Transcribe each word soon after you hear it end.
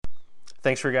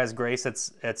Thanks for your guys' grace.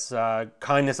 It's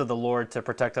kindness of the Lord to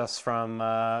protect us from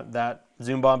that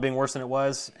Zoom bomb being worse than it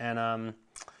was, and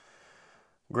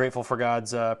grateful for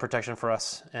God's protection for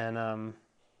us. And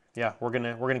yeah, we're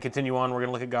gonna continue on. We're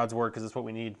gonna look at God's word because it's what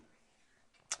we need.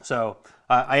 So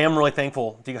I am really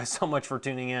thankful to you guys so much for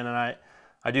tuning in, and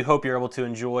I do hope you're able to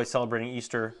enjoy celebrating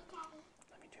Easter.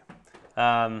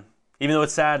 Even though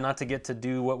it's sad not to get to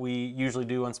do what we usually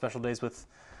do on special days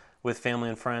with family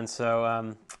and friends.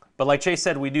 So, but like Chase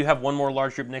said, we do have one more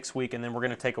large group next week, and then we're going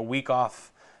to take a week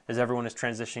off as everyone is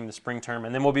transitioning to spring term,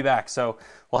 and then we'll be back. So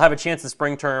we'll have a chance this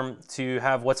spring term to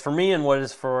have what's for me and what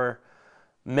is for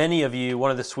many of you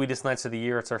one of the sweetest nights of the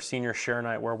year. It's our senior share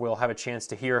night, where we'll have a chance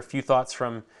to hear a few thoughts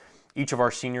from each of our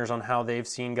seniors on how they've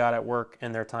seen God at work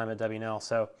in their time at W&L.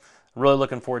 So really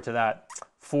looking forward to that.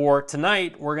 For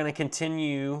tonight, we're going to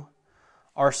continue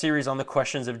our series on the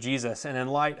questions of Jesus. And in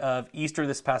light of Easter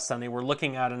this past Sunday, we're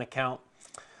looking at an account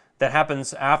that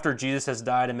happens after Jesus has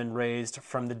died and been raised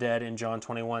from the dead in John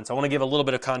 21. So I want to give a little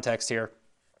bit of context here.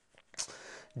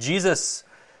 Jesus,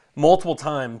 multiple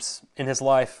times in his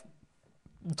life,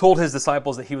 told his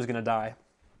disciples that he was going to die.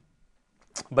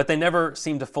 But they never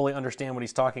seemed to fully understand what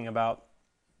he's talking about.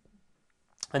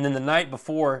 And then the night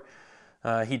before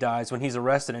he dies, when he's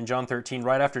arrested in John 13,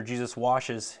 right after Jesus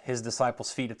washes his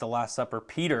disciples' feet at the Last Supper,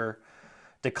 Peter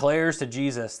declares to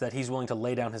Jesus that he's willing to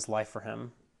lay down his life for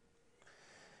him.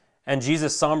 And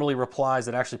Jesus somberly replies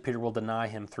that actually Peter will deny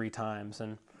him 3 times.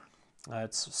 And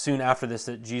it's soon after this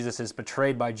that Jesus is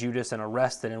betrayed by Judas and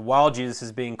arrested. And while Jesus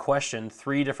is being questioned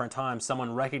 3 different times,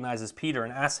 someone recognizes Peter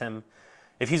and asks him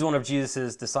if he's one of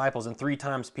Jesus' disciples. And 3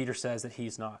 times Peter says that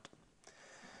he's not.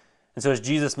 And so as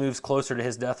Jesus moves closer to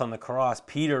his death on the cross,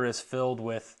 Peter is filled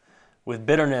with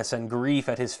bitterness and grief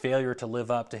at his failure to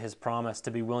live up to his promise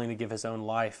to be willing to give his own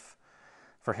life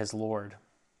for his Lord.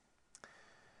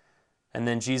 And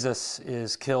then Jesus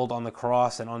is killed on the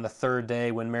cross, and on the 3rd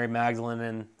day, when Mary Magdalene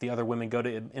and the other women go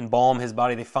to embalm his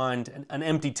body, they find an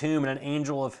empty tomb and an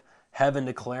angel of heaven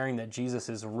declaring that Jesus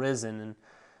is risen. And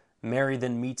Mary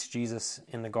then meets Jesus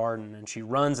in the garden, and she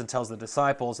runs and tells the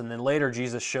disciples, and then later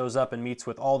Jesus shows up and meets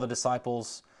with all the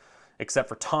disciples except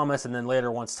for Thomas, and then later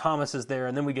once Thomas is there,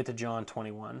 and then we get to John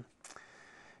 21.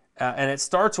 And it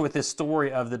starts with this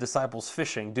story of the disciples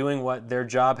fishing, doing what their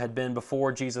job had been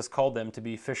before Jesus called them to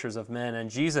be fishers of men. And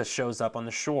Jesus shows up on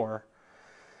the shore,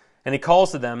 and he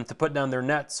calls to them to put down their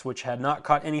nets, which had not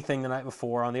caught anything the night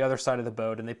before, on the other side of the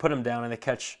boat. And they put them down, and they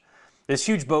catch this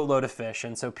huge boatload of fish.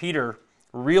 And so Peter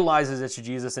realizes it's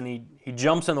Jesus, and he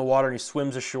jumps in the water, and he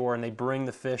swims ashore, and they bring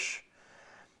the fish,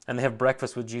 and they have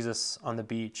breakfast with Jesus on the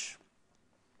beach.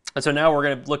 And so now we're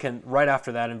going to look in right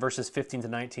after that in verses 15 to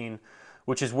 19,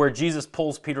 which is where Jesus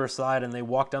pulls Peter aside, and they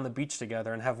walk down the beach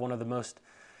together and have one of the most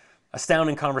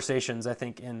astounding conversations, I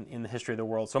think, in the history of the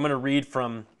world. So I'm going to read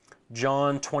from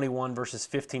John 21, verses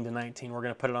 15 to 19. We're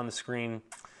going to put it on the screen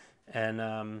and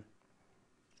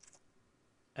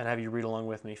have you read along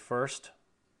with me. First,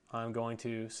 I'm going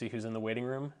to see who's in the waiting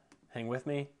room. Hang with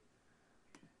me.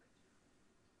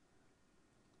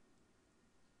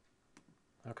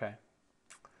 Okay.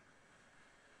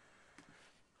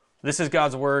 This is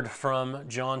God's word from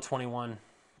John 21.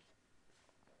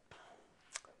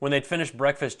 When they'd finished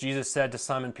breakfast, Jesus said to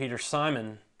Simon Peter,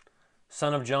 "Simon,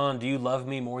 son of John, do you love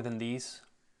me more than these?"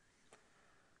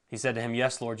 He said to him,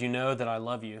 "Yes, Lord, you know that I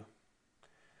love you."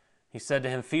 He said to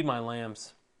him, "Feed my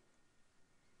lambs."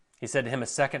 He said to him a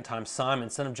second time,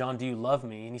 "Simon, son of John, do you love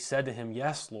me?" And he said to him,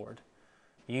 "Yes, Lord,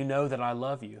 you know that I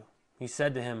love you." He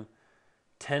said to him,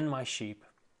 "Tend my sheep."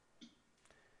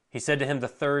 He said to him the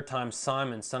 3rd time,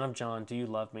 "Simon, son of John, do you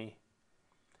love me?"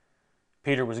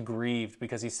 Peter was grieved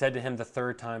because he said to him the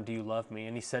 3rd time, "Do you love me?"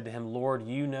 And he said to him, "Lord,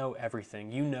 you know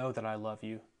everything. You know that I love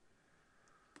you."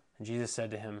 And Jesus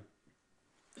said to him,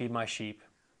 "Feed my sheep.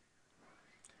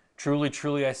 Truly,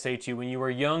 truly, I say to you, when you were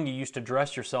young, you used to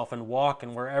dress yourself and walk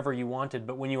and wherever you wanted.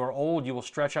 But when you are old, you will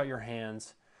stretch out your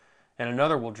hands, and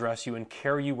another will dress you and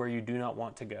carry you where you do not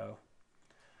want to go."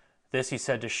 This he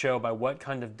said to show by what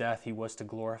kind of death he was to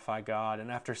glorify God. And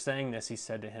after saying this, he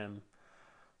said to him,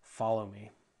 "Follow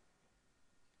me."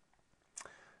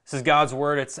 This is God's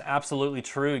word. It's absolutely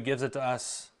true. He gives it to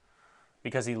us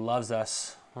because he loves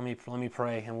us. Let me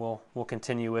pray, and we'll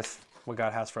continue with what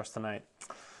God has for us tonight.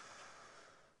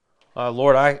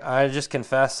 Lord, I just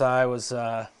confess I was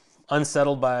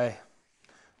unsettled by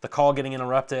the call getting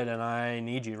interrupted, and I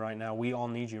need you right now. We all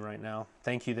need you right now.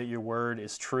 Thank you that your word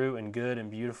is true and good and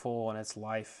beautiful, and it's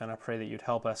life. And I pray that you'd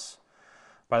help us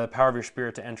by the power of your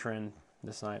Spirit to enter in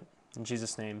this night. In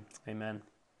Jesus' name, amen.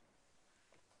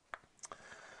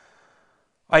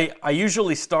 I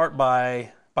usually start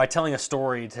by telling a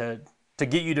story to to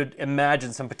get you to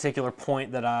imagine some particular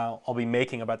point that I'll be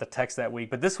making about the text that week.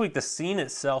 But this week, the scene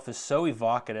itself is so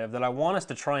evocative that I want us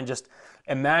to try and just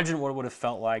imagine what it would have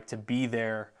felt like to be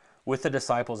there with the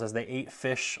disciples as they ate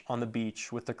fish on the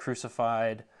beach with the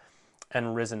crucified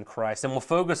and risen Christ. And we'll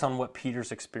focus on what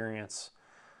Peter's experience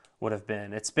would have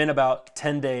been. It's been about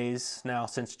 10 days now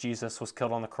since Jesus was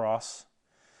killed on the cross.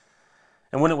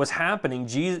 And when it was happening,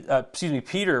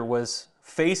 Peter was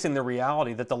facing the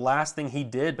reality that the last thing he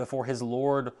did before his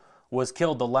Lord was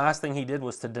killed, the last thing he did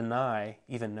was to deny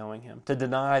even knowing him, to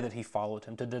deny that he followed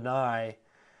him, to deny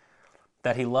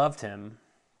that he loved him.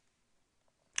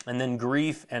 And then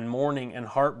grief and mourning and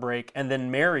heartbreak, and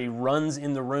then Mary runs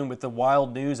in the room with the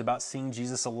wild news about seeing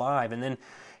Jesus alive. And then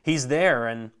he's there,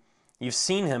 and you've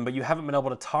seen him, but you haven't been able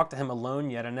to talk to him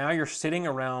alone yet. And now you're sitting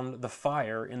around the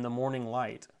fire in the morning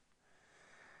light.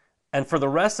 And for the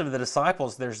rest of the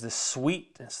disciples, there's this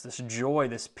sweetness, this joy,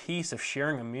 this peace of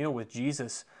sharing a meal with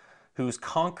Jesus who's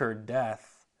conquered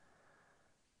death.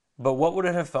 But what would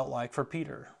it have felt like for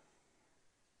Peter?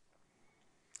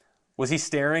 Was he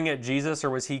staring at Jesus, or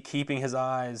was he keeping his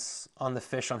eyes on the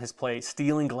fish on his plate,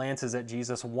 stealing glances at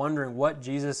Jesus, wondering what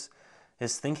Jesus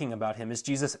is thinking about him? Is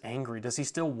Jesus angry? Does he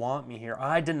still want me here?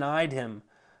 I denied him.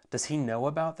 Does he know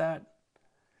about that?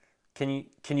 Can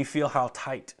you feel how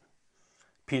tight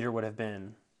Peter would have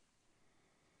been?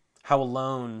 How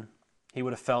alone he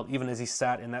would have felt even as he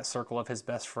sat in that circle of his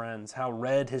best friends. How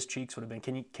red his cheeks would have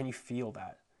been. Can you feel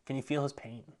that? Can you feel his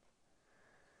pain?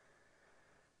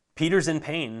 Peter's in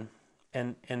pain,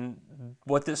 and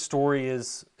what this story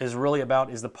is really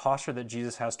about is the posture that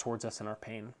Jesus has towards us in our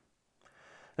pain.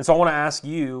 And so I want to ask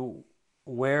you,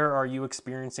 where are you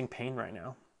experiencing pain right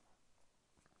now?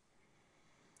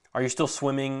 Are you still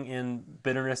swimming in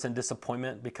bitterness and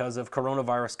disappointment because of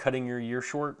coronavirus cutting your year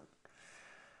short?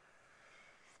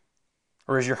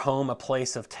 Or is your home a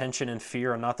place of tension and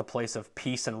fear and not the place of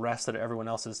peace and rest that everyone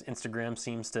else's Instagram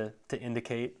seems to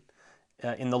indicate?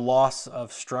 In the loss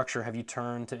of structure, have you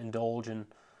turned to indulge in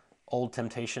old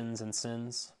temptations and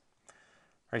sins?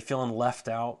 Are you feeling left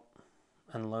out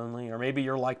and lonely? Or maybe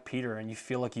you're like Peter and you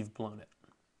feel like you've blown it.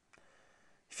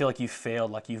 You feel like you've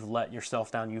failed, like you've let yourself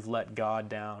down, you've let God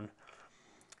down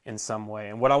in some way.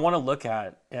 And what I want to look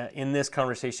at in this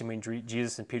conversation between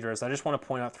Jesus and Peter is I just want to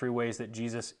point out 3 ways that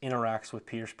Jesus interacts with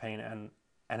Peter's pain and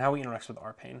how he interacts with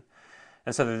our pain.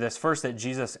 And so they're this: first, that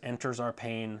Jesus enters our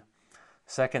pain;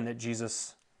 second, that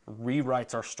Jesus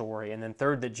rewrites our story; and then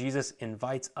third, that Jesus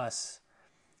invites us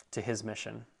to his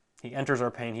mission. He enters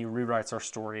our pain, he rewrites our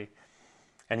story,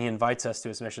 and he invites us to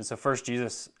his mission. So first,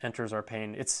 Jesus enters our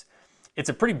pain. It's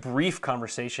a pretty brief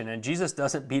conversation, and Jesus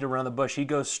doesn't beat around the bush. He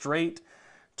goes straight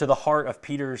to the heart of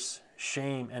Peter's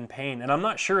shame and pain. And I'm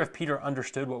not sure if Peter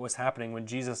understood what was happening when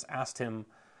Jesus asked him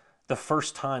the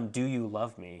first time, "Do you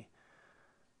love me?"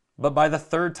 But by the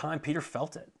third time, Peter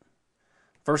felt it.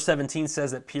 Verse 17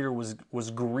 says that Peter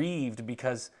was grieved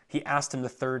because he asked him the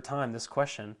third time this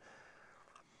question.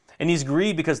 And he's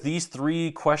grieved because these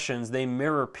 3 questions, they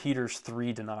mirror Peter's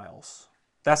 3 denials.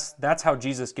 That's how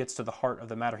Jesus gets to the heart of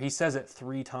the matter. He says it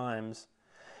 3 times.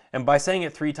 And by saying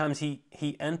it 3 times,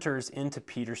 he enters into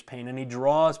Peter's pain, and he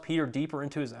draws Peter deeper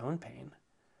into his own pain.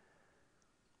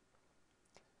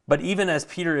 But even as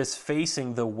Peter is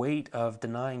facing the weight of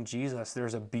denying Jesus,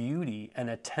 there's a beauty and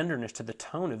a tenderness to the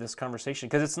tone of this conversation,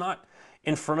 because it's not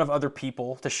in front of other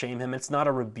people to shame him. It's not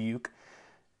a rebuke.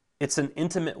 It's an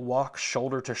intimate walk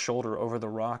shoulder to shoulder over the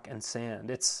rock and sand.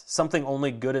 It's something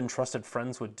only good and trusted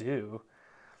friends would do.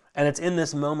 And it's in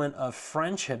this moment of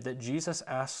friendship that Jesus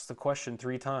asks the question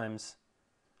 3 times.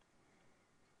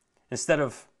 Instead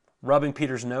of rubbing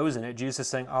Peter's nose in it, Jesus is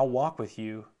saying, "I'll walk with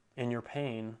you in your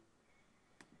pain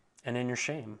and in your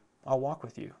shame. I'll walk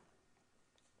with you."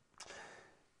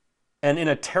 And in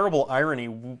a terrible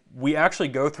irony, we actually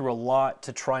go through a lot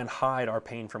to try and hide our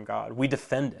pain from God. We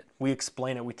defend it. We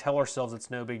explain it. We tell ourselves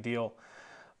it's no big deal.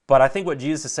 But I think what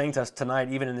Jesus is saying to us tonight,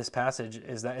 even in this passage,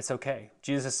 is that it's okay.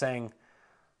 Jesus is saying,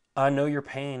 I know your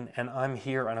pain, and I'm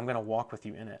here, and I'm going to walk with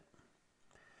you in it.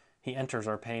 He enters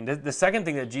our pain. The second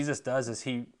thing that Jesus does is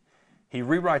he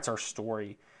rewrites our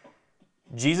story.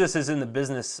 Jesus is in the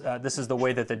business, this is the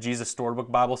way that the Jesus Storybook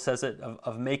Bible says it,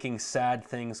 of making sad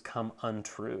things come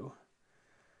untrue.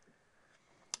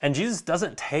 And Jesus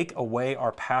doesn't take away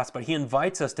our past, but he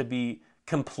invites us to be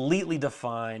completely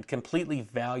defined, completely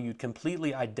valued,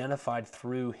 completely identified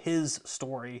through his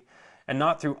story and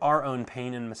not through our own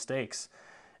pain and mistakes.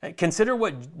 Consider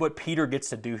what Peter gets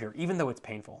to do here, even though it's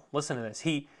painful. Listen to this.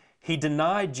 He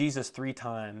denied Jesus 3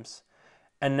 times,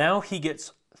 and now he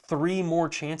gets 3 more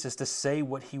chances to say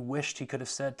what he wished he could have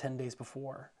said 10 days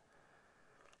before.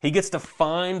 He gets to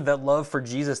find that love for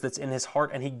Jesus that's in his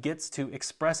heart, and he gets to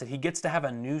express it. He gets to have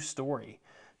a new story.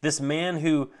 This man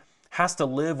who has to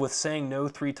live with saying no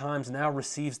 3 times now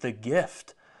receives the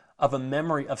gift of a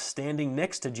memory of standing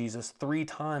next to Jesus 3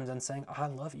 times and saying, I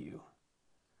love you.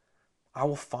 I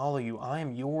will follow you. I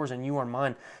am yours and you are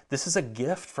mine. This is a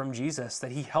gift from Jesus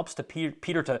that he helps to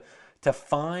Peter to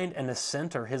find and to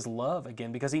center his love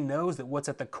again, because he knows that what's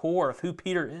at the core of who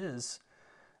Peter is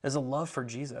a love for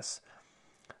Jesus.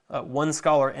 One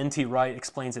scholar, N.T. Wright,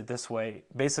 explains it this way,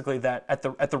 basically that at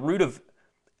the root of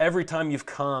every time you've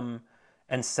come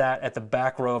and sat at the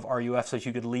back row of RUF so that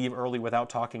you could leave early without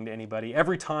talking to anybody,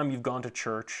 every time you've gone to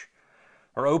church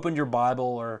or opened your Bible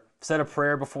or said a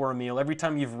prayer before a meal, every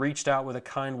time you've reached out with a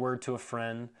kind word to a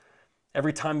friend,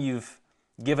 every time you've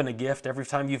given a gift, every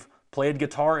time you've played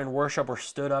guitar in worship or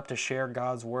stood up to share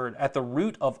God's word, at the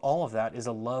root of all of that is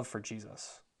a love for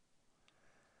Jesus.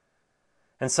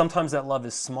 And sometimes that love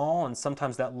is small, and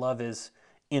sometimes that love is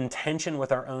in tension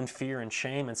with our own fear and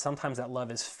shame, and sometimes that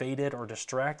love is faded or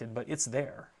distracted, but it's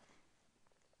there.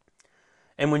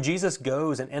 And when Jesus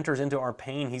goes and enters into our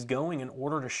pain, he's going in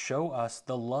order to show us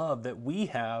the love that we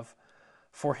have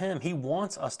for him. He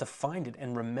wants us to find it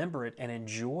and remember it and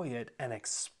enjoy it and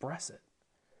express it.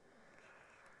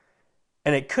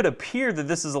 And it could appear that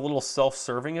this is a little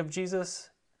self-serving of Jesus.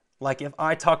 Like if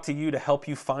I talk to you to help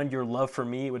you find your love for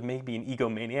me, it would make me an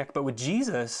egomaniac. But with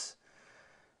Jesus,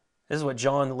 this is what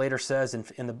John later says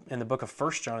in the book of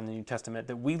 1 John in the New Testament,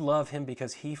 that we love him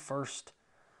because he first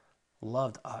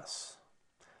loved us.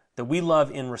 That we love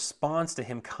in response to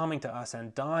him coming to us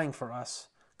and dying for us,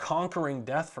 conquering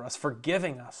death for us,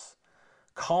 forgiving us,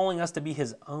 calling us to be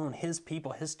his own, his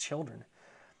people, his children,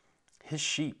 his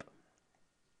sheep.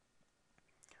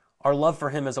 Our love for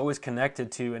him is always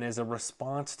connected to and is a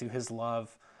response to his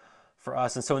love for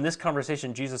us. And so in this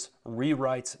conversation, Jesus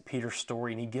rewrites Peter's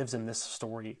story and he gives him this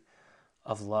story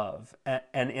of love.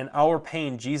 And in our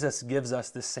pain, Jesus gives us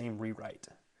this same rewrite.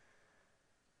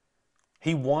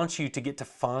 He wants you to get to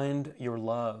find your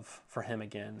love for him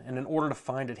again. And in order to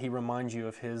find it, he reminds you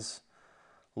of his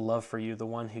love for you, the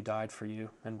one who died for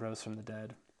you and rose from the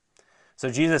dead. So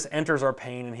Jesus enters our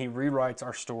pain and he rewrites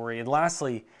our story. And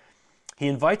lastly, he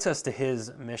invites us to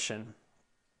his mission.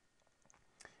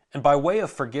 And by way of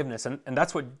forgiveness, and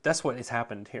that's what has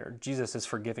happened here. Jesus is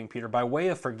forgiving Peter. By way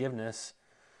of forgiveness,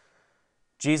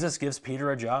 Jesus gives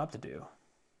Peter a job to do.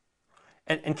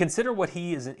 And consider what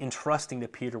he is entrusting to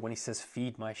Peter when he says,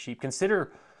 feed my sheep.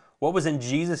 Consider what was in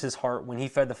Jesus' heart when he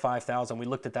fed the 5,000. We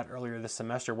looked at that earlier this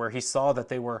semester, where he saw that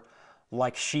they were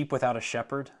like sheep without a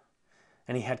shepherd,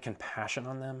 and he had compassion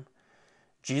on them.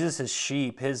 Jesus'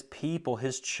 sheep, his people,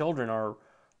 his children are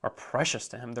precious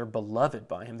to him. They're beloved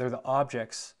by him. They're the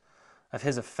objects of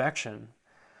his affection.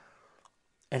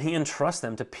 And he entrusts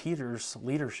them to Peter's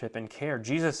leadership and care.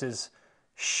 Jesus is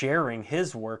sharing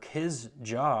his work, his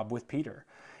job with Peter.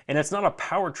 And it's not a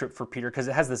power trip for Peter because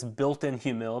it has this built-in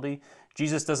humility.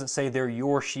 Jesus doesn't say, they're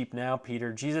your sheep now,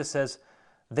 Peter. Jesus says,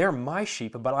 they're my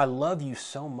sheep, but I love you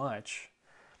so much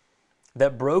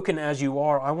that broken as you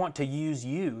are, I want to use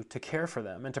you to care for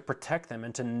them and to protect them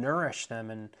and to nourish them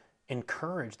and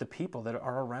encourage the people that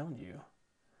are around you.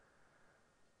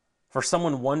 For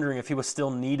someone wondering if he was still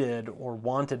needed or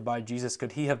wanted by Jesus,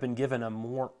 could he have been given a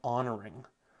more honoring,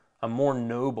 a more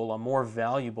noble, a more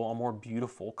valuable, a more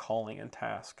beautiful calling and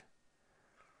task?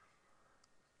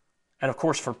 And of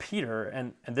course for Peter,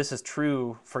 and this is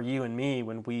true for you and me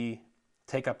when we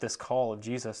take up this call of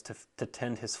Jesus to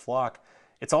tend his flock,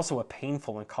 it's also a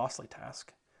painful and costly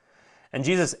task. And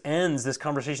Jesus ends this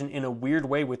conversation in a weird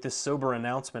way with this sober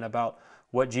announcement about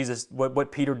what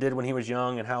Peter did when he was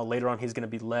young and how later on he's going to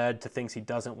be led to things he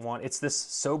doesn't want. It's this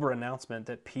sober announcement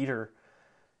that Peter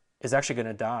is actually going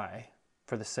to die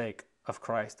for the sake of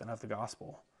Christ and of the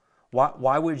gospel.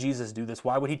 Why would Jesus do this?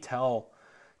 Why would he tell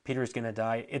Peter he's going to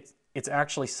die? It's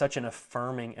actually such an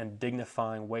affirming and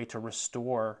dignifying way to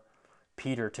restore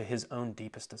Peter to his own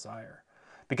deepest desire.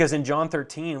 Because in John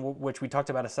 13, which we talked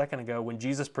about a second ago, when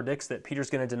Jesus predicts that Peter's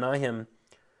going to deny him,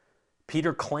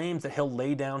 Peter claims that he'll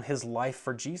lay down his life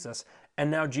for Jesus.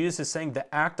 And now Jesus is saying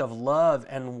the act of love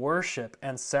and worship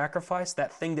and sacrifice,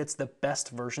 that thing that's the best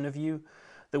version of you,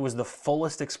 that was the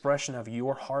fullest expression of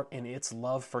your heart in its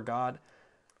love for God,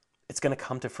 it's going to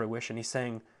come to fruition. He's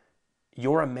saying,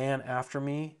 you're a man after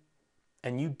me,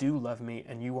 and you do love me,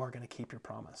 and you are going to keep your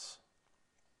promise.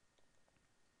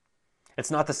 It's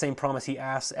not the same promise he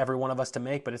asks every one of us to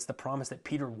make, but it's the promise that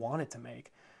Peter wanted to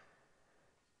make.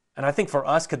 And I think for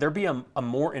us, could there be a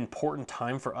more important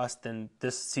time for us than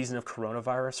this season of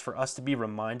coronavirus, for us to be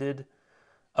reminded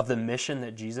of the mission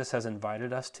that Jesus has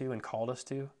invited us to and called us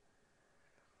to?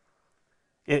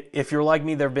 If you're like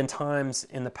me, there have been times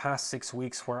in the past 6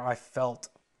 weeks where I felt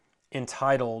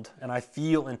entitled, and I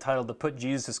feel entitled to put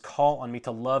Jesus' call on me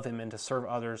to love him and to serve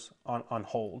others on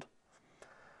hold.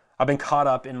 I've been caught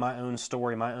up in my own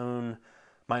story, my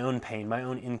own pain, my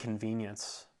own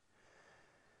inconvenience.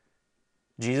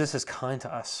 Jesus is kind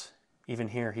to us, even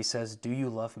here. He says, "Do you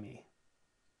love me?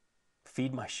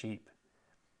 Feed my sheep."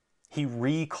 He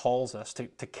recalls us to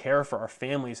care for our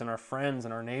families and our friends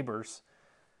and our neighbors.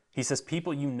 He says,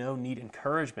 people you know need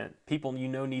encouragement. People you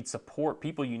know need support.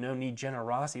 People you know need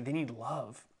generosity. They need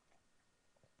love.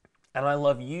 And I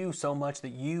love you so much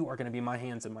that you are going to be my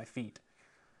hands and my feet.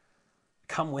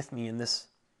 Come with me in this,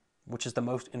 which is the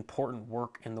most important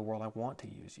work in the world. I want to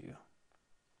use you.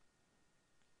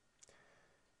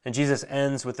 And Jesus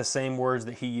ends with the same words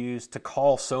that he used to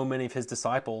call so many of his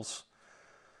disciples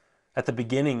at the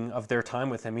beginning of their time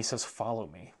with him. He says, "Follow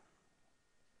me."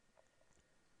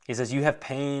 He says, "You have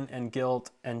pain and guilt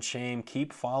and shame.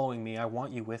 Keep following me. I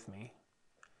want you with me."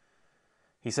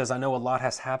 He says, "I know a lot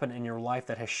has happened in your life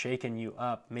that has shaken you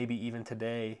up, maybe even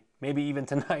today, maybe even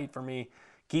tonight for me.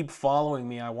 Keep following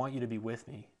me. I want you to be with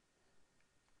me.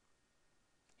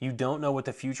 You don't know what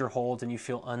the future holds and you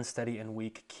feel unsteady and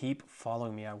weak. Keep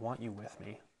following me. I want you with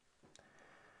me."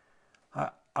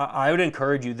 I would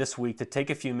encourage you this week to take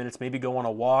a few minutes, maybe go on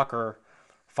a walk or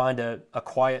find a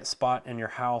quiet spot in your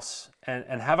house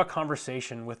and have a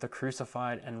conversation with the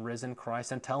crucified and risen Christ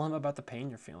and tell him about the pain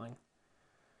you're feeling.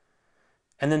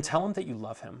 And then tell him that you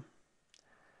love him.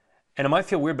 And it might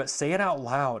feel weird, but say it out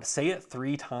loud. Say it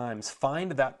 3 times.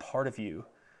 Find that part of you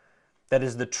that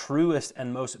is the truest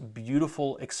and most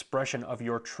beautiful expression of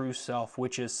your true self,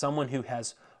 which is someone who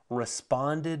has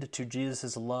responded to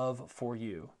Jesus' love for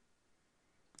you,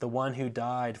 the one who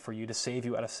died for you to save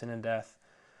you out of sin and death,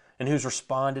 and who's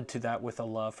responded to that with a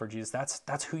love for Jesus.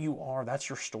 That's who you are. That's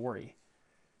your story.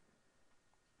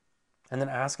 And then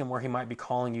ask him where he might be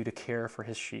calling you to care for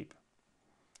his sheep.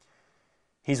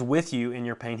 He's with you in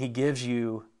your pain. He gives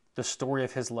you the story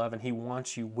of his love, and he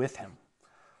wants you with him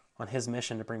on his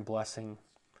mission to bring blessing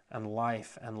and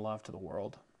life and love to the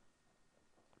world.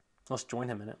 Let's join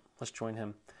him in it. Let's join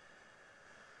him.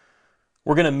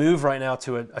 We're going to move right now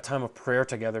to a time of prayer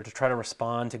together to try to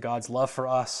respond to God's love for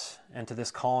us and to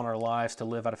this call in our lives to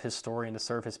live out of his story and to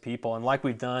serve his people. And like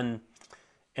we've done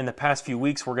in the past few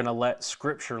weeks, we're going to let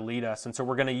Scripture lead us. And so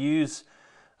we're going to use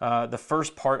the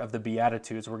first part of the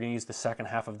Beatitudes. We're going to use the second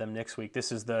half of them next week.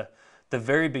 This is the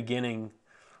very beginning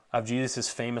of Jesus'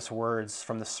 famous words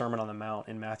from the Sermon on the Mount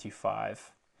in Matthew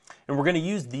 5. And we're going to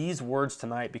use these words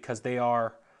tonight because they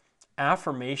are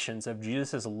affirmations of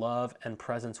Jesus' love and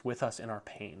presence with us in our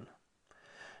pain.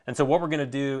 And so what we're going to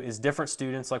do is different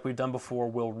students, like we've done before,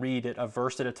 will read it a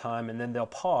verse at a time, and then they'll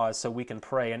pause so we can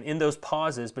pray. And in those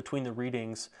pauses between the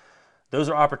readings, those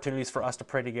are opportunities for us to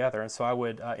pray together. And so I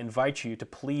would invite you to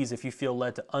please, if you feel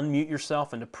led, to unmute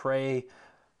yourself and to pray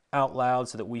out loud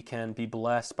so that we can be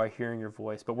blessed by hearing your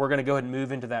voice. But we're going to go ahead and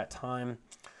move into that time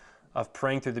of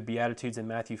praying through the Beatitudes in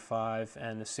Matthew 5.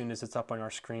 And as soon as it's up on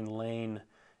our screen, Lane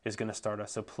is going to start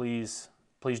us. So please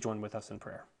join with us in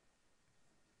prayer.